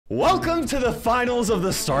Welcome to the finals of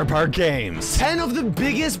the Starr Park Games. 10 of the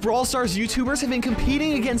biggest Brawl Stars YouTubers have been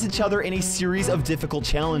competing against each other in a series of difficult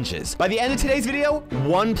challenges. By the end of today's video,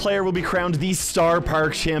 one player will be crowned the Starr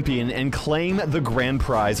Park champion and claim the grand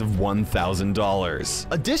prize of $1,000.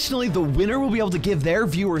 Additionally, the winner will be able to give their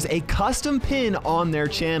viewers a custom pin on their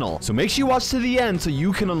channel. So make sure you watch to the end so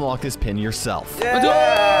you can unlock this pin yourself.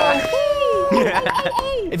 Yeah.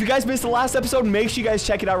 If you guys missed the last episode, make sure you guys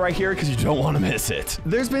check it out right here because you don't want to miss it.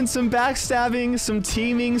 There's been some backstabbing, some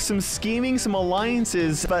teaming, some scheming, some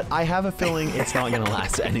alliances, but I have a feeling it's not going to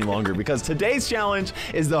last any longer because today's challenge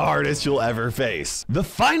is the hardest you'll ever face. The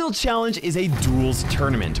final challenge is a duels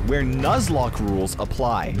tournament where Nuzlocke rules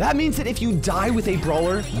apply. That means that if you die with a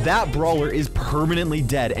brawler, that brawler is permanently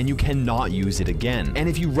dead and you cannot use it again. And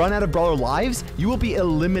if you run out of brawler lives, you will be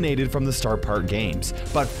eliminated from the Starr Park Games.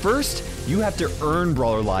 But first, you have to earn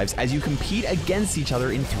brawler lives as you compete against each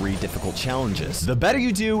other in 3 difficult challenges. The better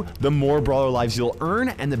you do, the more brawler lives you'll earn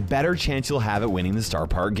and the better chance you'll have at winning the Starr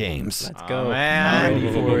Park Games. Let's go, man. I'm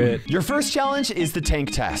ready for it. Your first challenge is the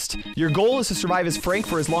tank test. Your goal is to survive as Frank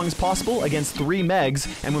for as long as possible against 3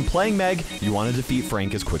 Megs, and when playing Meg, you want to defeat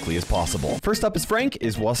Frank as quickly as possible. First up as Frank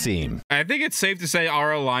is Wasim. I think it's safe to say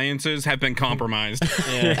our alliances have been compromised.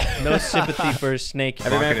 Yeah, no sympathy for Snake.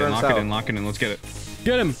 Lock it in, lock it in, let's get it.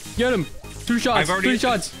 Get him, get him. 2 shots, 3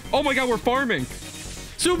 shots. Oh my god, we're farming.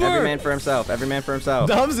 Super. Every man for himself. Every man for himself.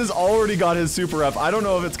 Dubs has already got his super up. I don't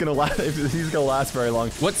know if it's gonna last. If he's gonna last very long.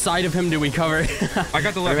 What side of him do we cover? I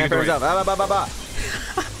got the left. Every man for himself.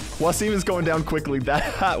 Wasim is going down quickly.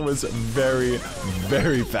 That was very,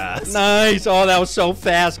 very fast. Nice. Oh, that was so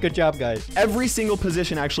fast. Good job, guys. Every single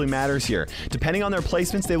position actually matters here. Depending on their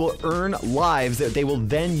placements, they will earn lives that they will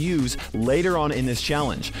then use later on in this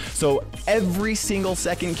challenge. So every single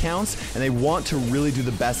second counts, and they want to really do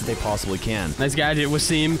the best that they possibly can. Nice gadget,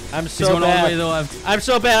 Wasim. I'm so He's going all the way to the left. I'm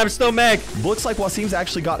so bad. I'm still Meg. Looks like Wasim's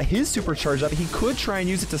actually got his super charged up. He could try and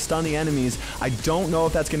use it to stun the enemies. I don't know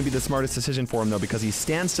if that's going to be the smartest decision for him, though, because he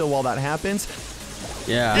stands still while that happens.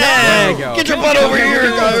 Yeah. There you go. Get your butt over here,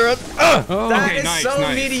 Kairos. That is so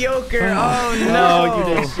mediocre. Oh, no. No,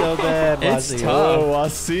 you did so bad, It's Wasim. tough. Oh,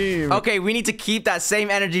 Wasim. Okay, we need to keep that same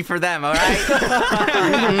energy for them, all right?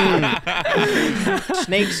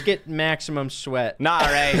 Snakes get maximum sweat. Nah,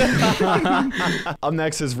 Ray. Up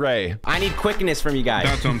next is Ray. I need quickness from you guys.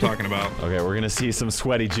 That's what I'm talking about. Okay, we're going to see some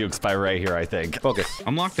sweaty jukes by Ray here, I think. Focus.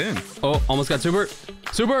 I'm locked in. Oh, almost got super.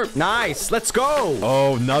 Super. Nice. Let's go.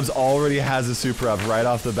 Oh, Nubs already has a super up right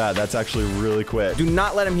off the bat. That's actually really quick. Do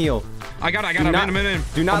not let him heal. I got him. I'm in.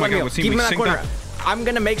 Do not oh let him heal. God, Keep him in that corner. I'm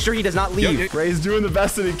going to make sure he does not leave. Ray's doing the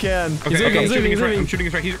best that he can. Okay, I'm shooting his right. I'm shooting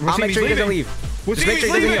his right. I'll make sure he doesn't leave. Just make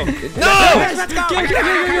sure he doesn't heal. No! Let's go.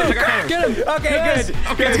 Get him. Okay, good.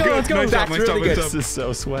 Okay, Let's go. Nice job, That's really good. This is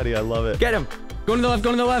so sweaty. I love it. Get him. Go to the left.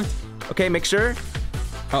 Go to the left. Okay, make sure.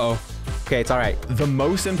 Uh-oh. Okay, it's all right. The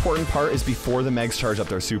most important part is before the Megs charge up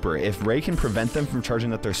their super. If Ray can prevent them from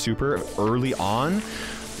charging up their super early on,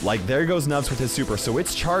 like there goes Nubs with his super. So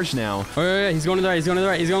it's charged now. Oh, yeah, he's going to the right. He's going to the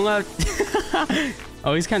right. He's going left.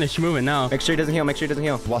 Oh, he's kind of moving now. Make sure he doesn't heal. Make sure he doesn't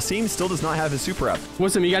heal. Wasim still does not have his super up.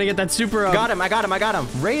 Wasim, you got to get that super up. Got him. I got him. I got him.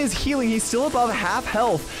 Ray is healing. He's still above half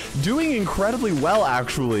health. Doing incredibly well,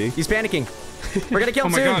 actually. He's panicking. We're going to kill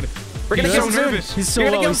him soon. Oh my god. We're going to kill him soon. nervous. He's so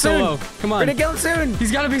We're gonna low. kill him He's so soon. low. Come on. We're going to kill him soon.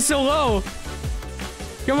 He's got to be so low.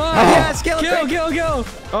 Come on. Yes, kill him. Kill.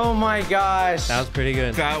 Oh my gosh. That was pretty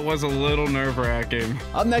good. That was a little nerve-wracking.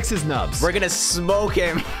 Up next is Nubs. We're going to smoke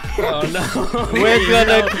him. Oh, no. We're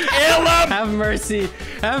gonna kill him. Have mercy.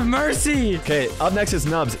 Have mercy. Okay, up next is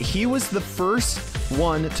Nubs. He was the first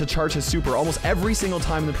one to charge his super almost every single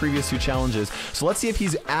time in the previous 2 challenges. So let's see if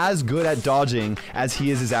he's as good at dodging as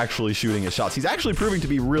he is actually shooting his shots. He's actually proving to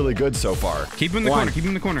be really good so far. Keep him in the corner. Keep him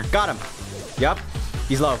in the corner. Got him. Yep.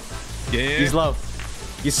 He's low. Yeah. He's low.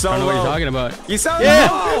 He's so I don't know low. what you're talking about. He's so low.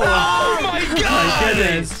 Oh my god. My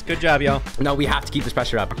goodness. Good job, y'all. No, we have to keep this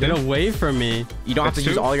pressure up. Get away from me. You don't have to That's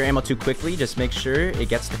use 2? all your ammo too quickly. Just make sure it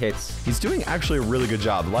gets the hits. He's doing actually a really good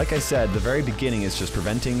job. Like I said, the very beginning is just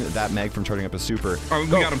preventing that Meg from charging up his super. Oh, we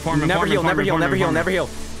got him. Farm him. Never heal. Farm him.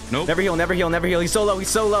 Nope. Never heal. Never heal. He's so low. He's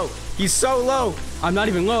so low. He's so low. I'm not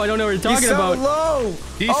even low. I don't know what you're talking He's so about. low.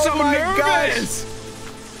 He's so my nervous. Gosh.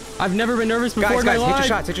 I've never been nervous before in my Guys, life. hit your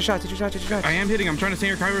shots. Hit your shots. Hit your shots. Hit your shots. I am hitting. I'm trying to stay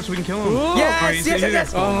your Kairos so we can kill him. Whoa. Yes, Oh,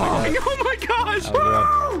 yes. Oh my gosh.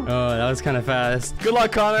 Oh, that was kind of fast. Good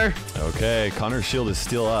luck, Connor. Okay, Connor's shield is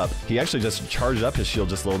still up. He actually just charged up his shield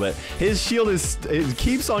just a little bit. His shield it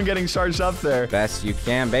keeps on getting charged up there. Best you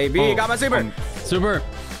can, baby. Got my super. Super.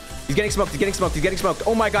 He's getting smoked. He's getting smoked.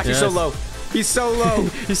 Oh my gosh, he's so Yes. low. He's so low.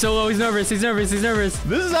 He's so low. He's nervous. He's nervous. He's nervous.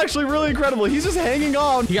 This is actually really incredible. He's just hanging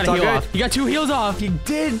on. He got a heal off. He got 2 heals off. He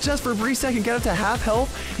did just for a brief second get up to half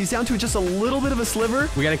health. He's down to just a little bit of a sliver.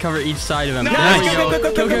 We got to cover each side of him. Nice.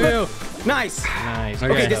 Go. Nice. Nice.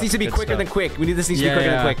 Okay, this needs to be quicker than quick. This needs to be quicker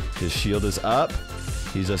than quick. His shield is up.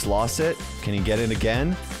 He just lost it. Can he get it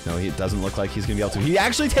again? No, it doesn't look like he's going to be able to. He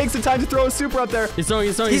actually takes the time to throw a super up there. He's low.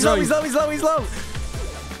 He's low.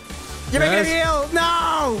 You're making a heal.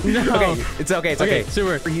 No. Okay, it's okay. It's okay.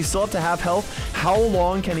 Super. He's still up to half health. How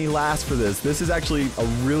long can he last for this? This is actually a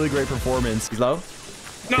really great performance. He's low.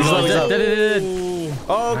 No. He's low.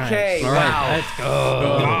 Okay. Nice. All right. Let's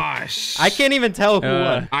go. Gosh. I can't even tell who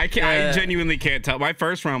won. I genuinely can't tell. My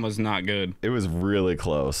first round was not good. It was really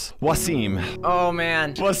close. Wasim. Oh,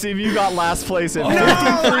 man. Wasim, you got last place in 53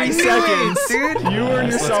 I seconds. knew it, dude. You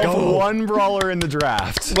earned yourself 1 brawler in the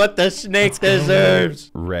draft. What the snake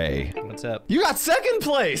deserves. Ray. What's up? You got 2nd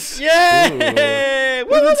place. Yay!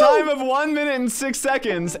 With a time of 1 minute and 6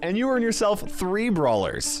 seconds, and you earn yourself 3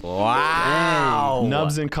 brawlers. Wow.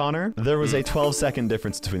 Nubs and Connor, there was a 12-second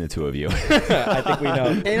difference between the two of you. I think we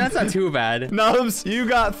know. Hey, that's not too bad. Nubs, you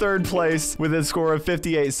got 3rd place with a score of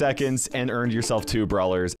 58 seconds and earned yourself 2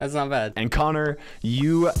 brawlers. That's not bad. And Connor,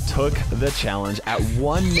 you took the challenge at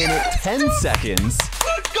 1 minute 10 seconds.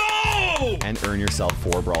 Let's go! And earn yourself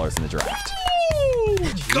 4 brawlers in the draft.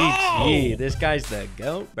 GG. This guy's the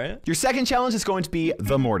goat, man. Your 2nd challenge is going to be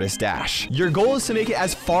the Mortis Dash. Your goal is to make it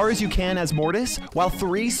as far as you can as Mortis, while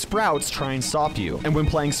 3 Sprouts try and stop you. And when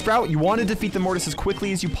playing Sprout, you want to defeat the Mortis as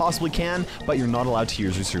quickly as you possibly can, but you're not allowed to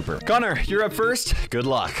use your super. Connor, you're up first. Good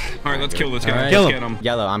luck. All right, let's kill this guy. All right. Let's Kill get him.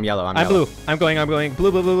 Yellow. I'm yellow. I'm blue. I'm going.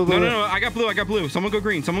 Blue. No. I got blue. Someone go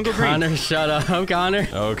green. Someone go green. Connor, shut up, Connor.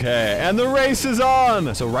 Okay, and the race is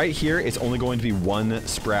on. So right here, it's only going to be 1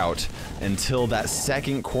 Sprout until that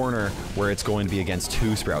 2nd corner where it's going to be against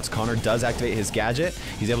 2 Sprouts. Connor does activate his gadget.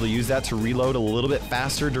 He's able to use that to reload a little bit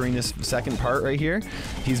faster during this 2nd part right here.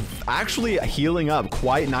 He's actually healing up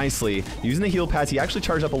quite nicely. Using the heal pads, he actually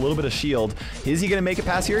charged up a little bit of shield. Is he going to make it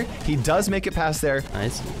past here? He does make it past there.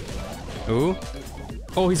 Nice. Ooh.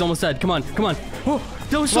 Oh, he's almost dead. Come on. Oh,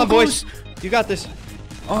 that was so Come on, close. boys. You got this.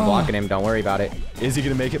 I'm blocking him. Don't worry about it. Is he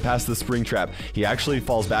going to make it past the spring trap? He actually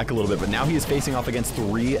falls back a little bit, but now he is facing off against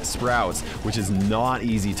 3 Sprouts, which is not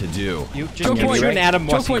easy to do. You just Choke keep point. shooting at him.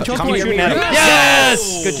 Choke point. Come here, shooting at him. Yes!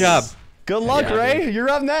 Yes! Good job. Good luck, Ray. You're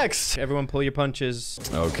up next. Everyone pull your punches.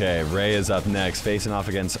 Okay, Ray is up next, facing off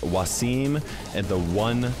against Wasim at the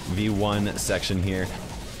 1v1 section here.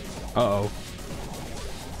 Uh-oh.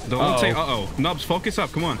 Don't say uh-oh. Nubs, focus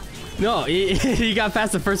up. Come on. No, he got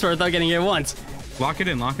past the first part without getting hit once. Lock it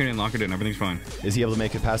in. Everything's fine. Is he able to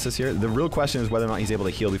make it past this here? The real question is whether or not he's able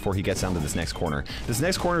to heal before he gets down to this next corner. This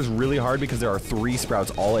next corner is really hard because there are 3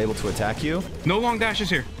 Sprouts all able to attack you. No long dashes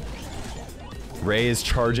here. Ray is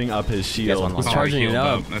charging up his shield. He's charging it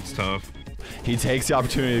up. That's tough. He takes the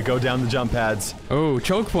opportunity to go down the jump pads. Oh,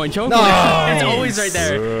 choke point. Nice. It's always right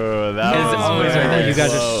there. That It's was always very right there. You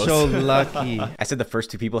guys close. are so lucky. I said the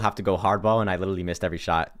first 2 people have to go hardball, and I literally missed every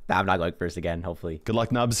shot. I'm not going first again, hopefully. Good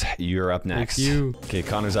luck, Nubs. You're up next. Thank you. Okay,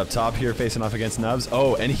 Connor's up top here, facing off against Nubs.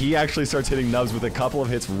 Oh, and he actually starts hitting Nubs with a couple of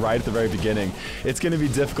hits right at the very beginning. It's going to be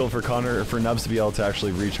difficult for Nubs to be able to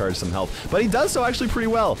actually recharge some health, but he does so actually pretty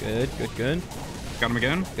well. Good. Got him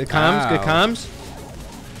again. Good comms. Good comms.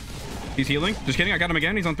 He's healing. Just kidding. I got him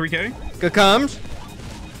again. He's on 3K. Good comms.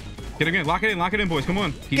 Get him in. Lock it in, boys. Come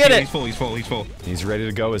on. Get it. He's full. He's ready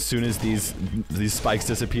to go as soon as these spikes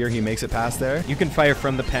disappear. He makes it past there. You can fire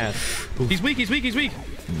from the path. He's weak.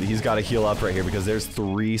 He's got to heal up right here because there's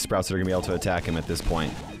 3 Sprouts that are going to be able to attack him at this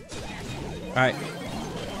point. All right.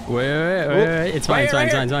 Wait. It's fine.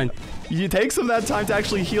 He takes him that time to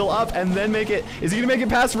actually heal up and then make it. Is he going to make it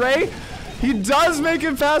past Ray? He does make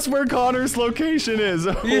it past where Connor's location is.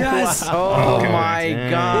 Yes. Oh my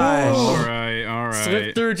gosh. All right.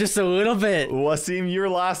 Slipped through just a little bit. Wasim, you're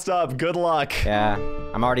last up. Good luck. Yeah,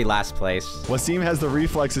 I'm already last place. Wasim has the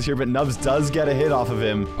reflexes here, but Nubs does get a hit off of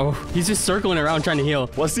him. Oh, he's just circling around trying to heal.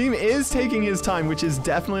 Wasim is taking his time, which is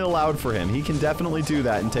definitely allowed for him. He can definitely do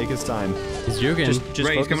that and take his time. He's juking. Just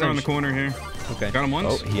Ray, he's coming around the corner here. Okay. Got him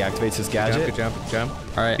once. Oh, he activates his gadget. Good job.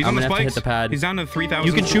 All right, He's I'm on the gonna have to hit spikes. the pad. He's down to 3,000.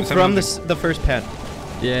 You can shoot from the first pad.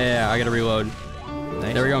 Yeah, I gotta reload.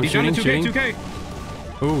 Nice. There we go. I'm He's down shooting. to 2K.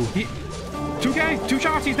 Ooh. 2K. 2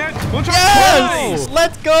 shots. He's dead. 1 shot. Yes!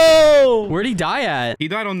 Let's go! Where'd he die at? He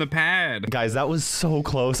died on the pad. Guys, that was so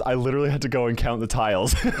close. I literally had to go and count the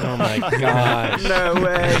tiles. Oh my gosh. No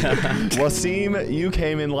way. Wasim, you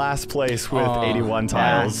came in last place with 81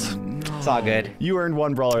 tiles. It's all good. You earned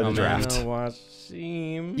 1 brawler in the draft.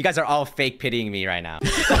 Wasim. You guys are all fake pitying me right now.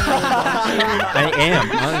 I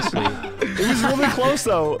am, honestly. It was really close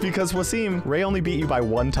though, because Wasim, Ray only beat you by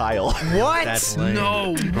 1 tile. What? That's lame.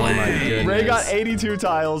 No way. Oh my goodness. Ray got 82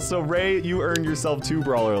 tiles, so Ray, you earned yourself 2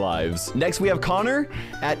 brawler lives. Next, we have Connor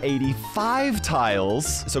at 85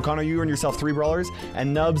 tiles. So Connor, you earned yourself 3 brawlers,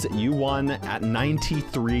 and Nubs, you won at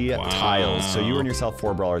 93 tiles. So you earned yourself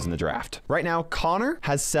 4 brawlers in the draft. Right now, Connor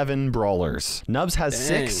has 7 brawlers. Nubs has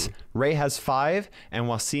 6. Ray has 5, and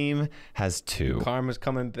Wasim has 2. Karma's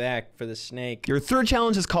coming back for the snake. Your third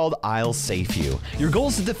challenge is called I'll Safe You. Your goal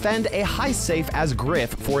is to defend a high safe as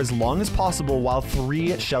Griff for as long as possible while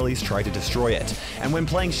 3 Shellys try to destroy it. And when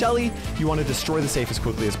playing Shelly, you want to destroy the safe as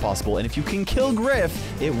quickly as possible, and if you can kill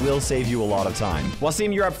Griff, it will save you a lot of time.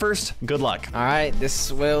 Wasim, you're up first. Good luck. All right,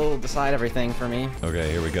 this will decide everything for me. Okay,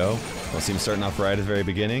 here we go. Wasim's starting off right at the very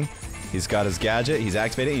beginning. He's got his gadget, he's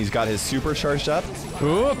activating, he's got his super charged up.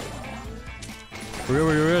 Oop.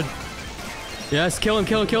 We're good. Yes, kill him,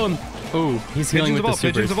 kill him, kill him. Oh, he's healing with the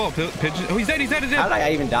supers. Pigeons. Oh, he's dead, he's dead, he's dead. How did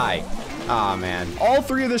I even die? Oh man. All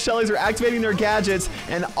 3 of the Shellys are activating their gadgets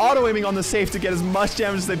and auto-aiming on the safe to get as much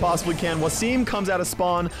damage as they possibly can. Wasim comes out of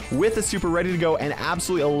spawn with a super ready to go and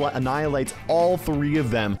absolutely annihilates all 3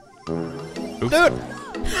 of them. Dude!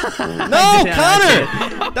 No,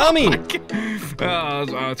 Connor! Dummy! Oh,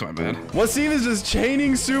 that's my bad. Wasim is just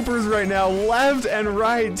chaining supers right now, left and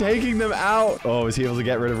right, taking them out. Oh, is he able to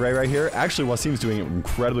get rid of Ray right here? Actually, Wasim's doing it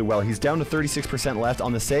incredibly well. He's down to 36% left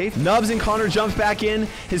on the safe. Nubs and Connor jump back in.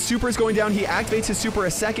 His super is going down. He activates his super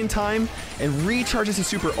a second time and recharges his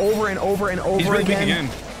super over and over and over He's rinking again.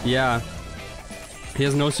 Yeah. He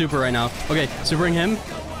has no super right now. Okay, supering him.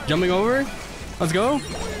 Jumping over. Let's go.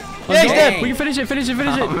 Yeah, he's dead. We can finish it, finish it,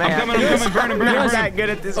 finish it. I'm coming, burn him, burn him, I'm burn not him. good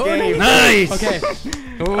at this Oh, game. Nice! Okay.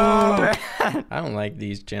 I don't like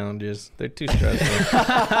these challenges. They're too stressful.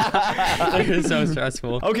 It's so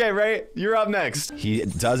stressful. Okay, Ray, you're up next. He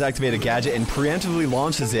does activate a gadget and preemptively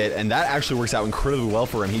launches it, and that actually works out incredibly well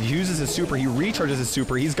for him. He uses his super, he recharges his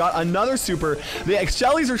super, he's got another super. The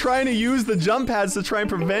Shellys are trying to use the jump pads to try and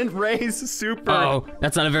prevent Ray's super. Oh,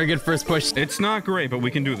 that's not a very good first push. It's not great, but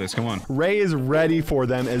we can do this. Come on. Ray is ready for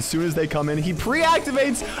them as soon as they come in. He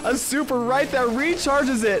pre-activates a super right there,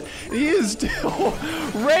 recharges it. He is still...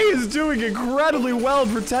 Ray is doing incredibly well,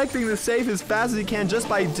 protecting the safe as fast as he can just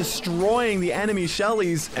by destroying the enemy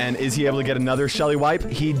Shellys. And is he able to get another Shelly wipe?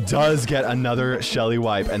 He does get another Shelly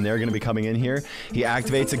wipe, and they're going to be coming in here. He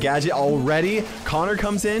activates a gadget already. Connor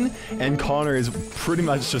comes in, and Connor is pretty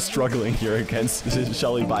much just struggling here against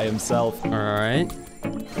Shelly by himself. All right.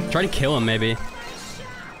 Try to kill him, maybe.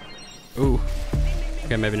 Ooh.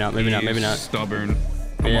 Okay, maybe not, maybe not, maybe not. Stubborn.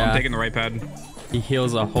 Come on, I'm taking the right pad. He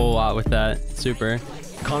heals a whole lot with that super.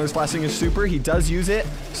 Connor's flashing his super. He does use it.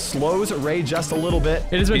 Slows Ray just a little bit.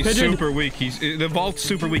 It has been He's pigeoned. super weak. The vault's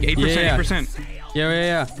super weak. 8%, Yeah. 8%.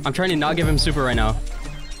 Yeah. I'm trying to not give him super right now.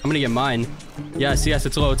 I'm gonna get mine. Yes,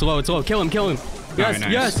 it's low, it's low, it's low. Kill him, kill him. Yes,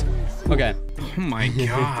 nice. yes. Okay. Oh my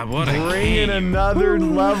god, what a Bringing game. another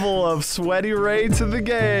level of sweaty Ray to the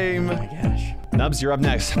game. Oh my gosh. Nubs, you're up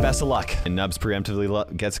next. Best of luck. And Nubs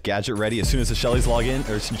preemptively gets gadget ready as soon as the Shellys log in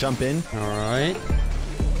or jump in. All right.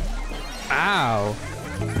 Ow.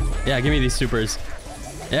 Yeah, give me these supers.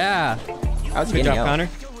 Yeah. Good job, Connor.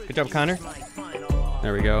 Good job, Connor.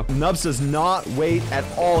 There we go. Nubs does not wait at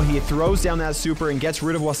all. He throws down that super and gets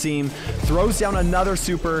rid of Wasim. Throws down another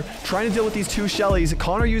super, trying to deal with these 2 Shellys.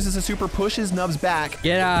 Connor uses a super, pushes Nubs back.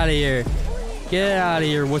 Get out of here. Get out of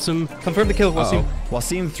here. What's some? Confirm the kill, Wasim.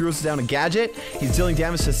 Wasim throws down a gadget. He's dealing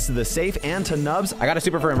damage to the safe and to Nubs. I got a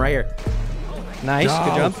super for him right here. Nice.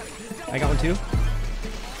 Good job. I got one too.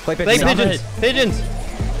 Play Play pigeons. pigeons. Pigeons.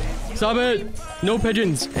 Stop it. No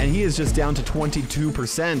pigeons. And he is just down to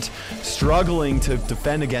 22%, struggling to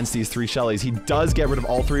defend against these 3 Shellys. He does get rid of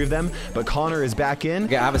all 3 of them, but Connor is back in.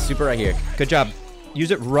 Okay, I have a super right here. Good job. Use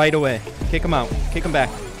it right away. Kick him out. Kick him back.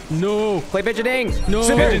 No. Play pigeoning. No.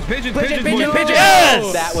 Pigeons, pigeons, pigeons, boys, pigeons.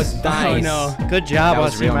 Yes! That was nice. Oh no. Good job, That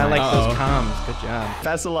was Wasim. real I like nice. those comms. Good job.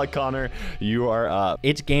 Best of luck, Connor. You are up.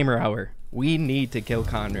 It's gamer hour. We need to kill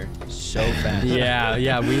Connor so fast.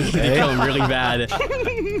 Yeah, we need to kill him really bad.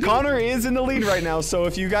 Connor is in the lead right now, so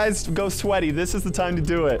if you guys go sweaty, this is the time to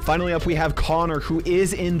do it. Finally up, we have Connor, who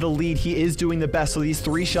is in the lead. He is doing the best, so these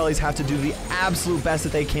 3 Shellys have to do the absolute best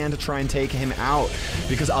that they can to try and take him out,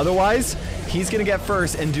 because otherwise, he's gonna get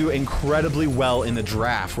first and do incredibly well in the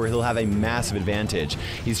draft, where he'll have a massive advantage.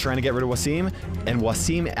 He's trying to get rid of Wasim, and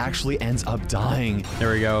Wasim actually ends up dying.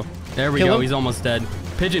 There we go. There we Kill go. him. He's almost dead.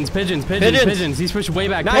 Pigeons. Pigeons. He's pushed way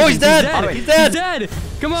back. Oh, he's Pigeons. dead. He's dead. He's dead.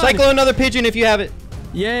 Come on. Cyclo another pigeon if you have it.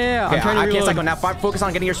 Yeah. Okay, I'm trying to I can't reload. cycle now. Focus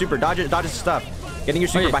on getting your super. Dodge his stuff. Getting your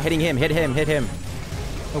super by hitting him. Hit him.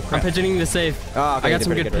 Oh, crap. I'm pigeoning the safe. Oh, okay, I got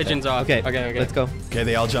some good pigeons off. Okay, Okay. let's go. Okay,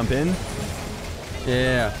 they all jump in.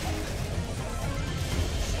 Yeah.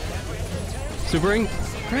 Supering.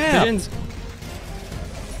 Crap.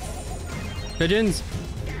 Pigeons.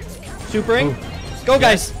 Supering. Go,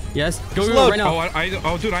 guys. Yes. Go Slow. right now.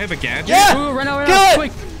 Oh, dude, I have a gadget. Yeah. Go right now. Good.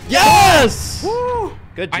 Quick. Yes. Woo.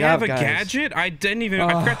 Good job, I have a guys. gadget? I didn't even...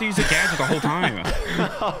 I forgot to use the gadget the whole time.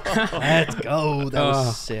 Let's go. That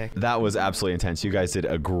was sick. That was absolutely intense. You guys did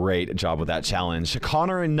a great job with that challenge.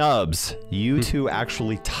 Connor and Nubs, you two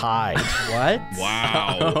actually tied. What?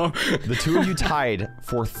 Wow. The two of you tied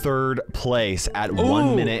for 3rd place at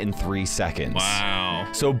 1 minute and 3 seconds. Wow.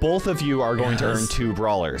 So both of you are going to earn 2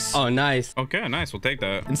 brawlers. Oh, nice. Okay, nice. We'll take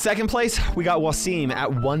that. In 2nd place, we got Wasim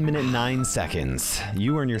at 1 minute 9 seconds.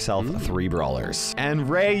 You earn yourself 3 brawlers. And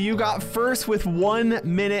Ray, you got first with 1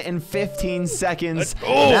 minute and 15 seconds.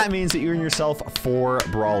 That means that you earn yourself 4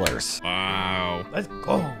 brawlers. Wow. Let's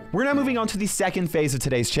go. We're now moving on to the 2nd phase of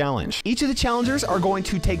today's challenge. Each of the challengers are going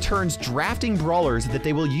to take turns drafting brawlers that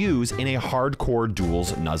they will use in a hardcore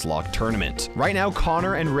duels Nuzlocke tournament. Right now,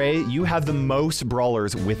 Connor and Ray, you have the most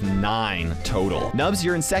brawlers with 9 total. Nubs,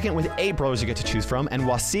 you're in 2nd with 8 brawlers you get to choose from, and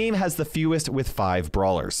Wasim has the fewest with 5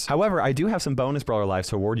 brawlers. However, I do have some bonus brawler lives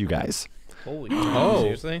to award you guys. Holy cow.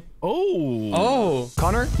 Seriously? Oh.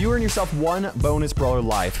 Connor, you earn yourself 1 bonus brawler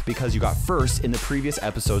life because you got first in the previous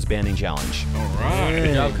episode's banning challenge. All right.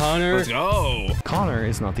 Good job, Connor. Let's go. Connor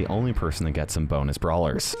is not the only person that gets some bonus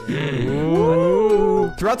brawlers.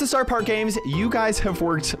 Throughout the Starr Park Games, you guys have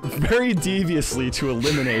worked very deviously to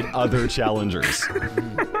eliminate other challengers.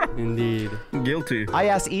 Indeed. Guilty. I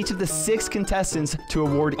asked each of the 6 contestants to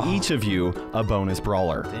award each of you a bonus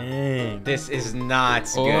brawler. Dang. This is not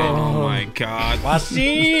good. Oh my god.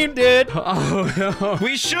 Wasim, dude. Oh, no.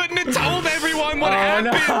 We shouldn't have told everyone what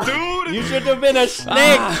happened, dude. You should have been a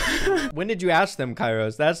snake. When did you ask them,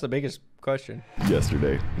 Kairos? That's the biggest question.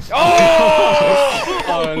 Yesterday.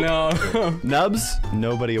 Oh, no. Nubs,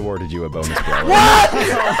 nobody awarded you a bonus brawler.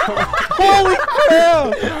 Holy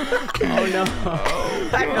crap. Oh, no.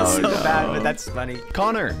 I feel so bad, but that's funny.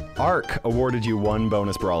 Connor, Ark awarded you 1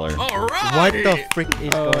 bonus brawler. All right. What the frick is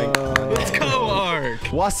going on? Let's go, Ark.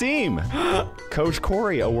 Wasim, Coach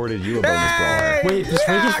Corey awarded you a bonus brawler. Wait, this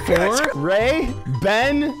rank is 4? Ray,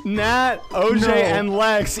 Ben, Nat, OJ, and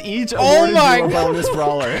Lex each awarded you a bonus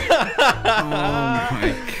brawler. Oh my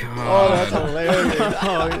god. Oh, that's hilarious.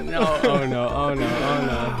 Oh, no. Oh, no. Oh, no. Oh,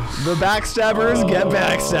 no. The backstabbers get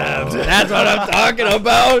backstabbed. That's what I'm talking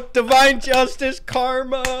about. Divine justice,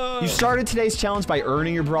 karma. You started today's challenge by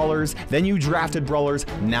earning your brawlers, then you drafted brawlers.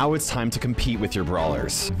 Now it's time to compete with your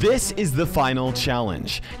brawlers. This is the final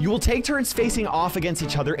challenge. You will take turns facing off against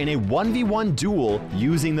each other in a 1v1 duel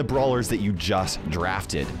using the brawlers that you just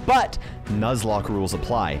drafted. But Nuzlocke rules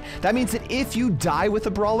apply. That means that if you die with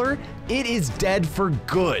a brawler, it is dead for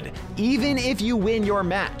good, even if you win your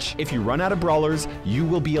match. If you run out of brawlers, you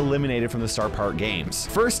will be eliminated from the Starr Park Games.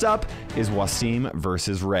 First up is Wasim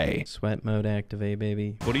versus Ray. Sweat mode activate,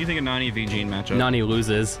 baby. What do you think of Nani v Jean matchup? Nani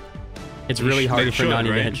loses. It's really hard for Nani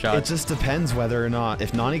to hit It shots. just depends whether or not.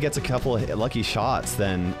 If Nani gets a couple of lucky shots,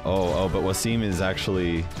 then but Wasim is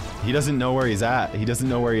actually, he doesn't know where he's at. He doesn't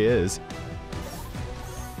know where he is.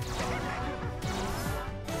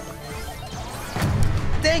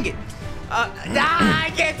 Dang it.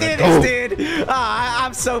 I can't do this, dude.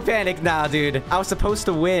 I'm so panicked now, dude. I was supposed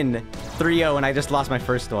to win 3-0 and I just lost my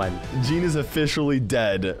first one. Jean is officially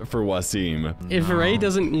dead for Wasim. If Ray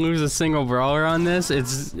doesn't lose a single brawler on this,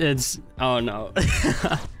 it's oh no.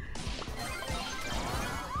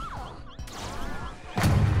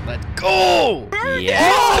 Let's go. Yeah.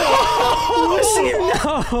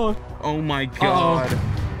 No. Oh my god.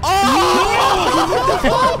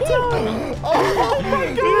 Oh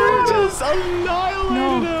my god, just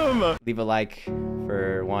annihilated him. Leave a like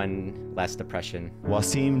for 1 less depression.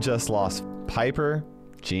 Wasim just lost Piper,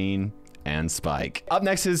 Jean, and Spike. Up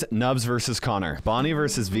next is Nubs versus Connor. Bonnie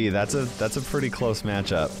versus V. That's a pretty close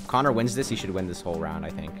matchup. Connor wins this, he should win this whole round, I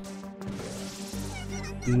think.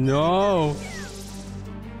 No.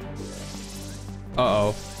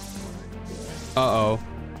 Uh-oh. Uh-oh.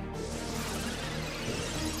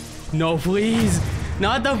 No, please.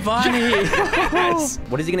 Not the bunny. Yes.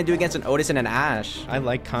 What is he gonna do against an Otis and an Ash? I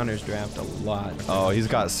like Connor's draft a lot. Oh, he's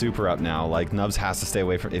got super up now. Like, Nubs has to stay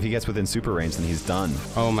away from, if he gets within super range, then he's done.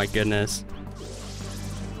 Oh my goodness.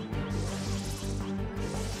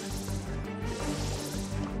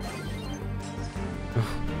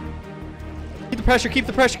 Keep the pressure, keep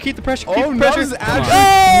the pressure, keep the pressure, keep Oh, the pressure. Nubs actually.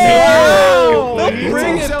 Oh! He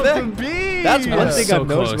Bring takes it out back. the B. That's one thing so I've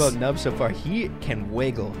noticed close. about Nub so far. He can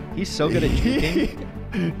wiggle. He's so good at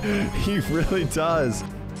juking. He really does.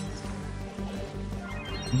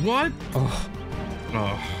 What? Oh.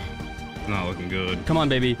 Not looking good. Come on,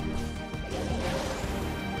 baby.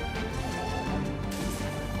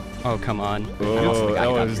 Oh, come on.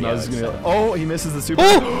 Oh, he misses the super.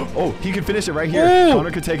 Oh, he could finish it right here. Oh.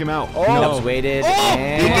 Connor could take him out. Oh, Nubs waited.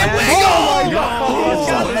 And...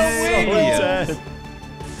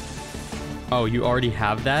 Oh, you already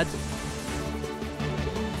have that?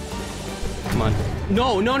 Come on.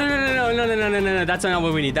 No. That's not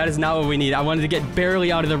what we need. That is not what we need. I wanted to get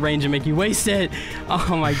barely out of the range and make you waste it.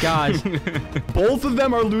 Oh my gosh. Both of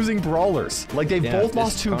them are losing brawlers. Like, they've both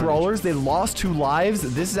lost 2 carnage. brawlers. They lost 2 lives.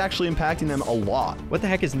 This is actually impacting them a lot. What the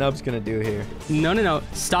heck is Nubs gonna do here? No.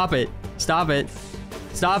 Stop it. Stop it.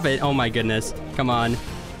 Stop it. Oh my goodness. Come on.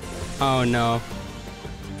 Oh no.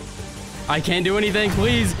 I can't do anything,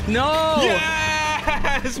 please. No!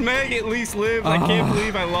 Yes! Meg at least lived. I can't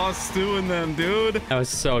believe I lost Stu and them, dude. That was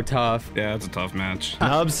so tough. Yeah, it's a tough match.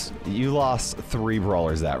 Nubs, you lost 3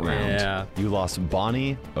 brawlers that round. Yeah. You lost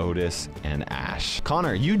Bonnie, Otis, and Ash.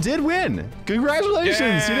 Connor, you did win.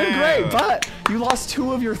 Congratulations. You did great, but you lost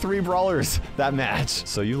 2 of your 3 brawlers that match.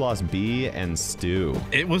 So you lost B and Stu.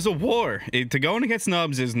 It was a war. To go in against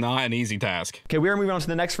Nubs is not an easy task. Okay, we are moving on to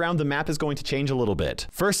the next round. The map is going to change a little bit.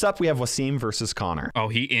 First up, we have Wasim versus Connor. Oh,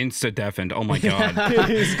 he insta-deafened. Oh my god.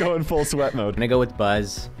 He's going full sweat mode. I'm gonna go with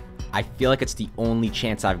Buzz. I feel like it's the only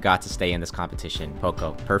chance I've got to stay in this competition.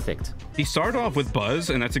 Poco, perfect. He started off with Buzz,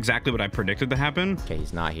 and that's exactly what I predicted to happen. Okay,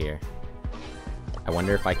 he's not here. I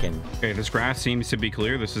wonder if I can... Okay, this grass seems to be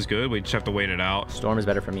clear. This is good. We just have to wait it out. Storm is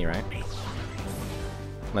better for me, right?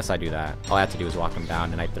 Unless I do that. All I have to do is walk him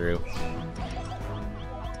down, and I threw.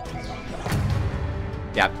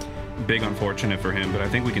 Yeah. Big unfortunate for him, but I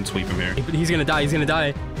think we can sweep him here. He's gonna die. He's gonna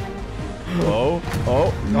die. Oh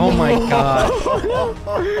my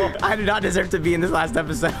god. I do not deserve to be in this last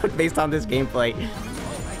episode based on this gameplay.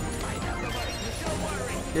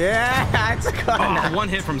 Yeah, it's gone. Oh, 1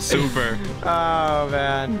 hit from Super. Oh,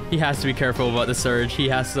 man. He has to be careful about the surge. He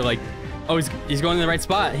has to, like... Oh, he's going in the right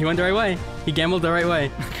spot. He went the right way. He gambled the right way.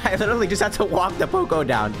 I literally just had to walk the Poco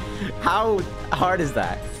down. How hard is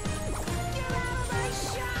that?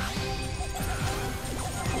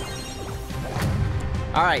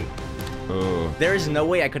 All right. Oh. There is no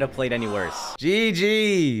way I could have played any worse.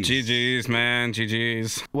 GG's. GG's, man.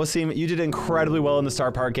 GG's. Wasim, you did incredibly well in the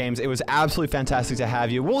Starr Park Games. It was absolutely fantastic to have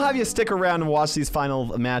you. We'll have you stick around and watch these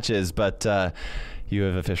final matches, but you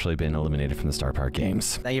have officially been eliminated from the Starr Park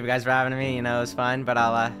Games. Thank you guys for having me. You know, it was fun, but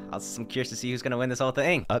I'm curious to see who's gonna win this whole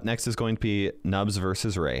thing. Up next is going to be Nubs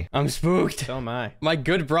versus Ray. I'm spooked. So am I. My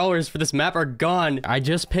good brawlers for this map are gone. I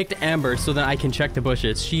just picked Amber so that I can check the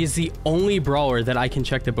bushes. She is the only brawler that I can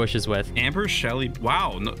check the bushes with. Amber, Shelly.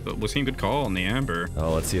 Wow. No, was he a good call on the Amber?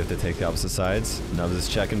 Oh, let's see if they take the opposite sides. Nubs is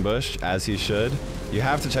checking bush, as he should. You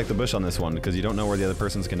have to check the bush on this one because you don't know where the other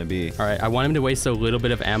person's going to be. All right, I want him to waste a little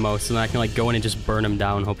bit of ammo so that I can like go in and just burn him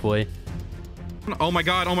down, hopefully. Oh my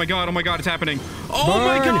god. Oh my god. Oh my god. It's happening. Oh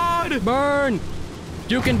my god. Burn!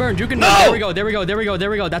 Juke and burn. Juke and burn. There we go. There we go. There we go.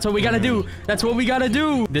 There we go. That's what we gotta do. That's what we gotta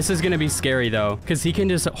do. This is gonna be scary though, because he can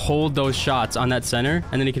just hold those shots on that center,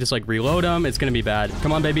 and then he can just like reload them. It's gonna be bad.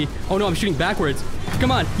 Come on, baby. Oh no, I'm shooting backwards.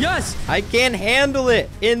 Come on. Yes! I can't handle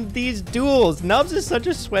it in these duels. Nubs is such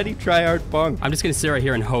a sweaty tryhard punk. I'm just gonna sit right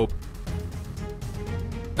here and hope.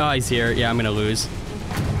 Oh, he's here. Yeah, I'm gonna lose.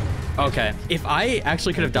 Okay. If I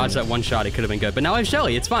actually could have dodged that one shot, it could have been good. But now I have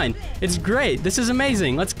Shelly. It's fine. It's great. This is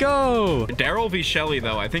amazing. Let's go. Daryl v. Shelly,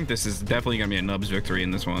 though. I think this is definitely going to be a Nubs victory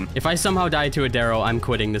in this one. If I somehow die to a Daryl, I'm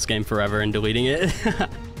quitting this game forever and deleting it.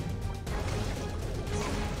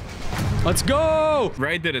 Let's go!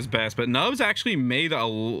 Ray did his best, but Nubs actually made got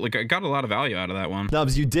a lot of value out of that one.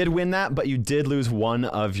 Nubs, you did win that, but you did lose one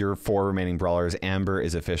of your 4 remaining brawlers. Amber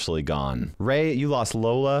is officially gone. Ray, you lost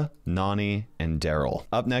Lola, Nani, and Daryl.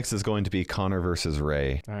 Up next is going to be Connor versus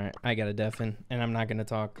Ray. All right, I got a deafen, and I'm not gonna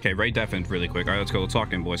talk. Okay, Ray deafened really quick. All right, let's go. Let's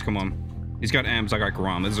talk to him, boys. Come on. He's got Ams, I got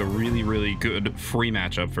Grom. This is a really, really good free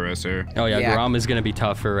matchup for us here. Oh yeah, Grom is gonna be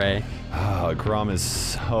tough for Ray. Oh, Grom is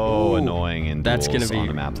so annoying in That's duels gonna be on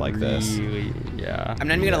a map like this. Yeah. I'm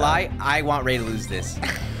not even gonna lie, I want Ray to lose this.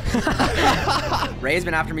 Ray has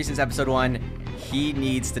been after me since episode 1. He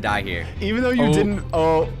needs to die here. Even though you didn't.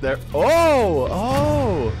 Oh, there.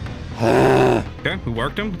 Oh. Okay, we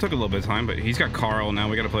worked him. It took a little bit of time, but he's got Carl now.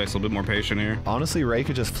 We got to play us a little bit more patient here. Honestly, Ray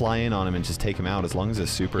could just fly in on him and just take him out as long as his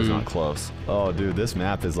super is not close. Oh, dude, this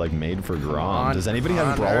map is like made for Grom. Does anybody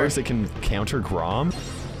have brawlers that can counter Grom?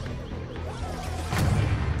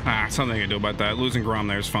 Something I can do about that. Losing Grom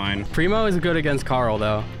there is fine. Primo is good against Carl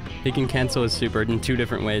though. He can cancel his super in 2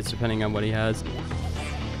 different ways, depending on what he has.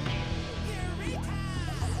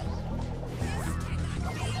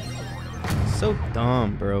 So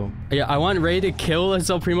dumb, bro. Yeah, I want Ray to kill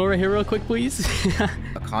El Primo right here real quick, please.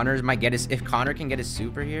 Connor might get his... If Connor can get his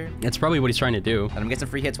super here, That's probably what he's trying to do. let him get some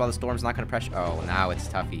free hits while the storm's not going to pressure. Oh, now it's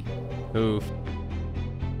toughy. Oof.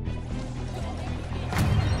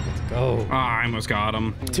 Go. Oh, I almost got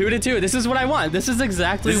him. 2-2. This is what I want. This is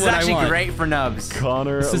exactly This is what I actually want. great for Nubs.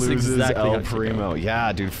 Connor This is loses exactly how El it should Primo.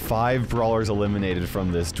 Yeah, dude, 5 brawlers eliminated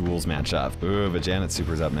from this duels matchup. Ooh, but Janet's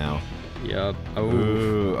super's up now. Yep. Oh.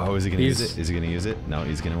 Ooh, oh, is he gonna use He's- it? Is he gonna use it? No,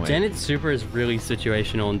 he's gonna wait. Janet's super is really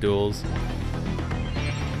situational in duels.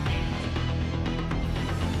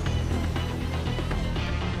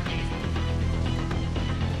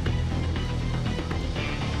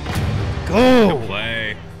 Go.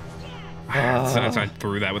 Play. I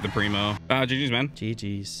threw that with the Primo. GG's, man.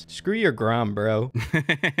 GG's. Screw your Grom, bro.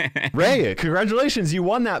 Ray, congratulations, you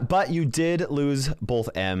won that, but you did lose both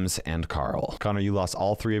M's and Carl. Connor, you lost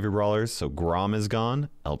all 3 of your brawlers, so Grom is gone,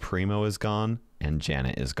 El Primo is gone, and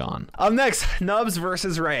Janet is gone. Up next, Nubs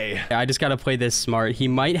versus Ray. I just gotta play this smart. He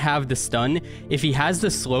might have the stun. If he has the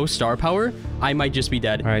slow star power, I might just be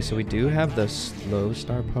dead. All right, so we do have the slow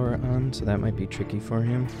star power on, so that might be tricky for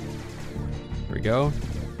him. Here we go.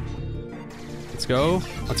 Let's go.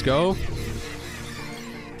 Let's go.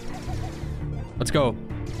 Let's go.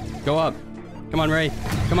 Go up. Come on, Ray.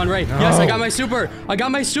 Come on, Ray. No. Yes, I got my super. I got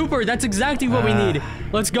my super. That's exactly what we need.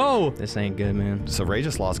 Let's go. This ain't good, man. So Ray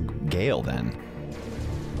just lost Gale then.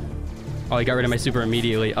 Oh, I got rid of my super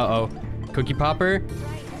immediately. Uh-oh. Cookie popper.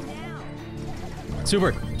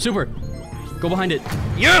 Super. Super. Go behind it.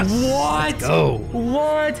 Yes! What? Go.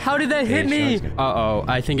 What? How did that hit me? shotgun. Uh-oh.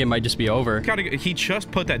 I think it might just be over. He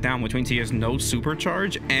just put that down, which means he has no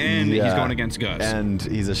supercharge, and he's Yeah. going against Gus. And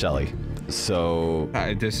he's a Shelly. So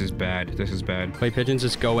This is bad. This is bad. Wait, pigeons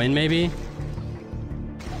just go in, maybe?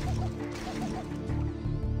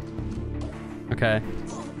 Okay.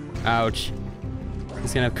 Ouch.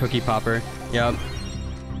 He's gonna have cookie popper. Yep.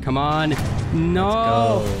 Come on.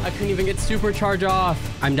 No. go. I couldn't even get supercharge off.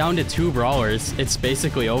 I'm down to 2 brawlers. It's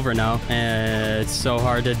basically over now. And it's so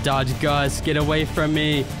hard to dodge Gus. Get away from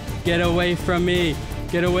me. Get away from me.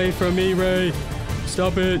 Get away from me, Ray.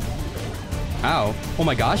 Stop it. Ow. Oh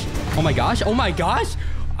my gosh. Oh my gosh. Oh my gosh.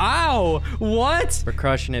 Ow. What? We're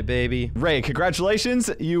crushing it, baby. Ray, congratulations.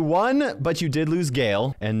 You won, but you did lose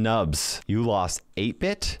Gale. And Nubs, you lost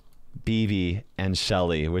 8-Bit, BV, and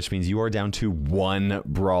Shelly, which means you are down to 1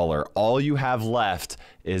 brawler. All you have left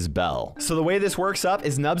is Belle. So the way this works up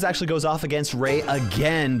is Nubs actually goes off against Ray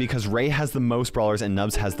again because Ray has the most brawlers and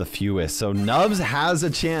Nubs has the fewest. So Nubs has a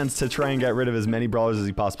chance to try and get rid of as many brawlers as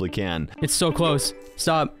he possibly can. It's so close.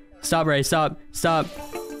 Stop. Stop, Ray. Stop. Stop.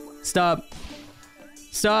 Stop.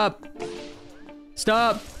 Stop.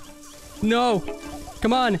 Stop. No.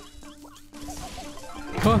 Come on.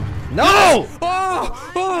 Huh. No!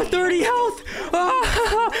 Oh, oh, 30 health.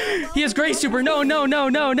 Oh, he has great super. No, no, no,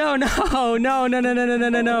 no, no, no, no, no, no, no, no, no,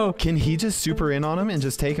 no, no. Can he just super in on him and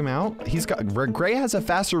just take him out? He's got Gray has a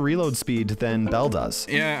faster reload speed than Belle does.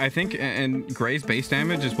 Yeah, I think, and Gray's base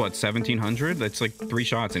damage is what, 1700? That's like 3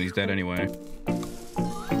 shots and he's dead anyway.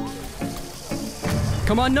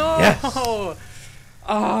 Come on, no. Yes.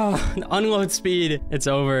 Oh, unload speed. It's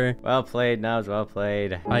over. Well played, Nubs. Well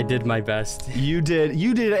played. I did my best. You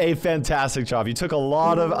did a fantastic job. You took a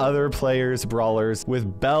lot of other players' brawlers.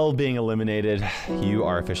 With Belle being eliminated, you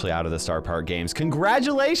are officially out of the Starr Park Games.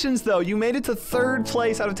 Congratulations, though. You made it to 3rd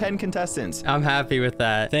place out of 10 contestants. I'm happy with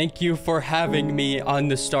that. Thank you for having me on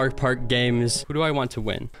the Starr Park Games. Who do I want to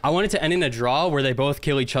win? I want it to end in a draw where they both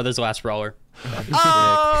kill each other's last brawler.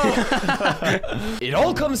 Oh! It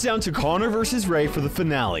all comes down to Connor versus Ray for the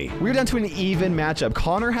finale. We're down to an even matchup.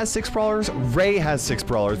 Connor has 6 brawlers, Ray has 6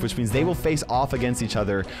 brawlers, which means they will face off against each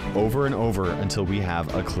other over and over until we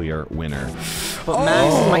have a clear winner. But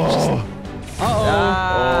Max might just...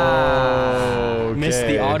 Okay. Missed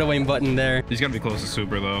the auto aim button there. He's gotta be close to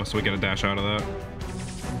super though, so we gotta dash out of that.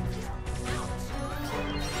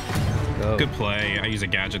 Go. Good play. I use a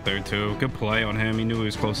gadget there too. Good play on him. He knew he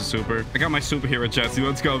was close to super. I got my superhero Jesse.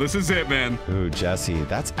 Let's go. This is it, man. Ooh, Jesse,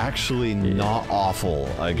 that's actually not awful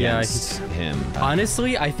against him.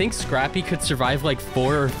 Honestly, I think Scrappy could survive like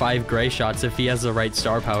 4 or 5 gray shots if he has the right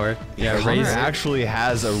star power. Yeah, Connor Ray's actually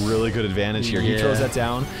has a really good advantage here. He Yeah. throws that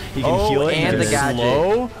down. He can heal it and and the gadget.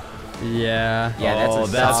 slow. Yeah. Yeah, that's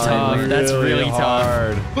a that's solid tough. That's really tough.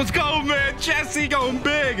 hard. Let's go, man. Jesse going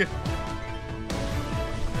big.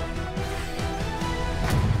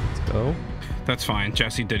 Go. That's fine.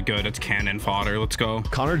 Jesse did good. It's cannon fodder. Let's go.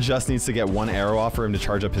 Connor just needs to get 1 arrow off for him to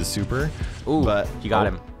charge up his super. Ooh, but you got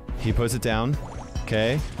him. He puts it down.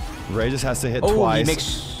 Okay. Ray just has to hit Oh, twice. he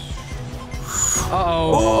makes...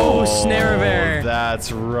 Oh, snare bear.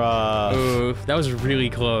 That's rough. Ooh, that was really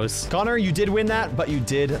close. Connor, you did win that, but you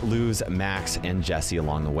did lose Max and Jesse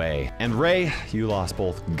along the way. And Ray, you lost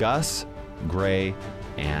both Gus, Gray,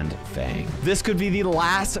 and Fang. This could be the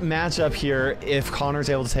last matchup here if Connor's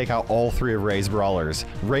able to take out all 3 of Ray's brawlers.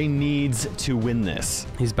 Ray needs to win this.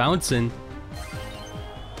 He's bouncing.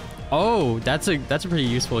 Oh, that's a pretty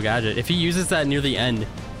useful gadget. If he uses that near the end.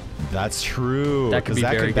 That's true. That could be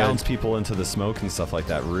that very could good. bounce people into the smoke and stuff like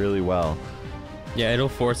that really well. Yeah, it'll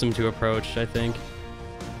force him to approach, I think.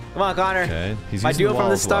 Come on, Connor. Okay. He's My using duo from the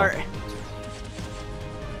wall as well. start.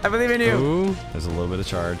 I believe in you. Ooh. There's a little bit of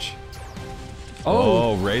charge.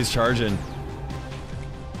 Oh. Oh, Ray's charging.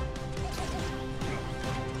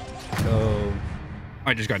 Oh.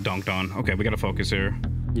 I just got dunked on. Okay, we gotta focus here.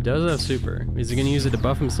 He does have super. Is he gonna use it to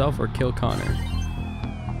buff himself or kill Connor?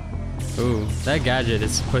 Ooh, that gadget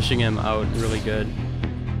is pushing him out really good.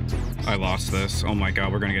 I lost this. Oh my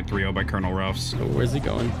god, we're gonna get 3-0 by Colonel Ruffs. Oh, where's he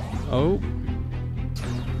going? Oh,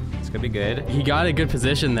 It's gonna be good. he got a good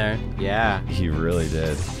position there. Yeah. He really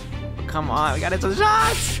did. Come on, we gotta hit some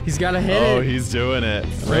shots. He's got to hit Oh, it. he's doing it.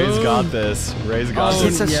 Ray's got this. Ray's got Oh,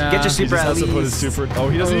 this. yeah. Get your He super just at has to put his least. super. Oh,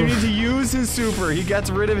 he doesn't even Oh. need to use his super. He gets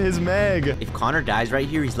rid of his Meg. If Connor dies right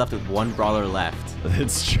here, he's left with 1 brawler left.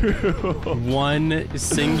 It's true. One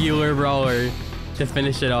singular brawler to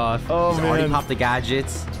finish it off. Oh, He's already man. popped the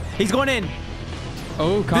gadgets. He's going in.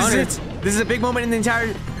 Oh, Connor. This is it. This is a big moment in the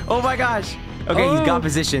entire... Oh my gosh. Okay, he's got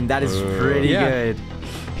position. That is pretty Yeah. good.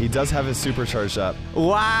 He does have his super charged up.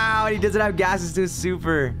 Wow, and he doesn't have gases to his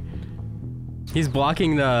super. He's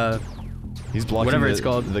blocking the... He's blocking Whatever the, it's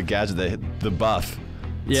called. the gadget, the buff.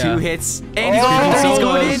 Yeah. 2 hits. And he's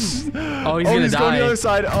going in. He's going in. Oh, he's Oh, gonna he's die. going the other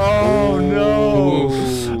side. Oh, no.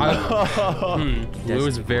 Blue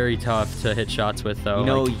is very tough to hit shots with, though. You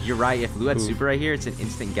know, Like, you're right. If Blue had super right here, it's an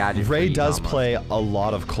instant gadget. Ray free does almost. play a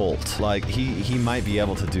lot of Colt. Like, he might be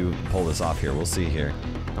able to pull this off here. We'll see here.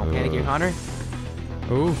 Don't panic here, Connor.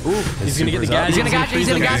 ooh. His He's gonna get the super's up. gadget. He's gonna gadget, he's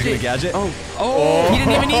gonna He's gadget. gonna gadget. Oh, Oh. he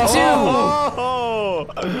didn't even need to.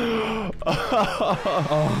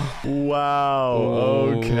 Wow.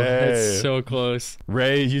 Okay. That's so close.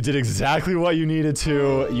 Ray, you did exactly what you needed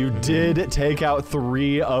to. You did take out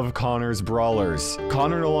 3 of Connor's brawlers.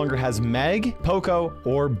 Connor no longer has Meg, Poco,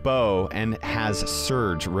 or Bo, and has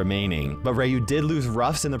Surge remaining. But Ray, you did lose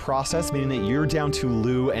Ruffs in the process, meaning that you're down to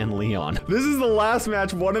Lou and Leon. This is the last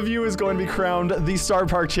match. One of you is going to be crowned the Starr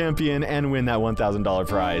Park champion and win that $1,000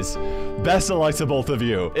 prize. Best of luck to both of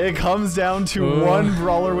you. It comes down to one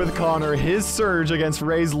brawler with Connor, his Surge against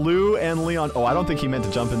Ray's Lou and Leon. Oh, I don't think he meant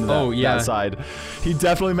to jump into that, that side. He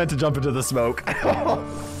definitely meant to jump into the smoke. Is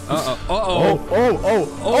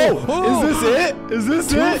this it? Is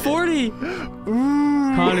this it? 240.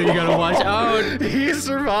 Connor, you gotta watch out. He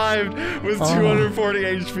survived with 240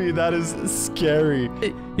 HP. That is scary.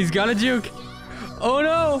 He's got a juke. Oh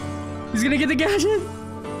no. He's gonna get the gadget.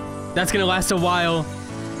 That's gonna last a while.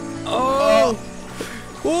 Oh.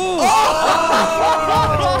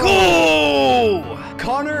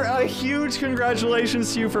 Connor, a huge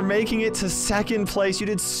congratulations to you for making it to 2nd place. You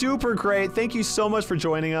did super great. Thank you so much for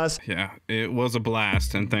joining us. Yeah, it was a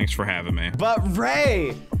blast, and thanks for having me. But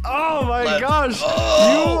Ray, oh my gosh,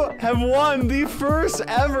 you have won the first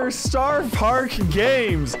ever Starr Park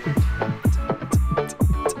Games.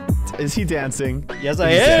 Is he dancing? Yes,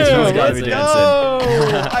 I He's am. gotta be Let's dancing.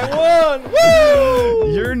 go. I won.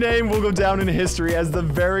 Woo! Your name will go down in history as the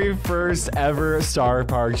very first ever Starr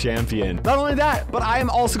Park champion. Not only that, but I am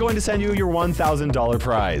also going to send you your $1,000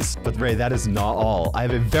 prize. But Ray, that is not all. I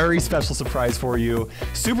have a very special surprise for you.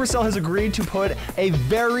 Supercell has agreed to put a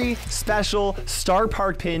very special Starr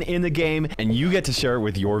Park pin in the game, and you get to share it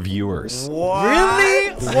with your viewers. Really?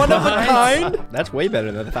 One of a kind? That's way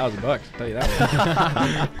better than $1,000. I'll tell you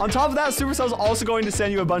that. On top of that, Supercell is also going to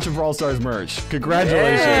send you a bunch of Brawl Stars merch.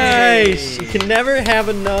 Congratulations. Nice. You can never have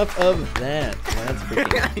enough of that. Let's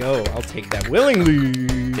freaking go. I'll take that willingly.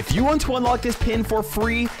 If you want to unlock this pin for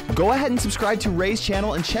free, go ahead and subscribe to Ray's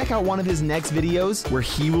channel and check out one of his next videos where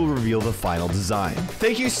he will reveal the final design.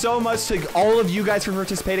 Thank you so much to all of you guys for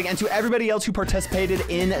participating and to everybody else who participated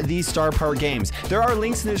in these Starr Park Games. There are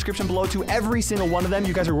links in the description below to every single one of them.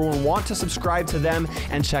 You guys are going to want to subscribe to them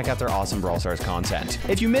and check out their awesome Brawl Stars content.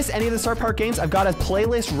 If you miss any of the Starr Park Games, I've got a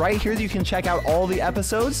playlist right here that you can check out all the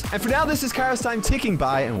episodes. And for now, this is KairosTime ticking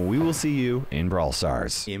by, and we will see you in Brawl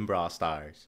Stars. In Brawl Stars.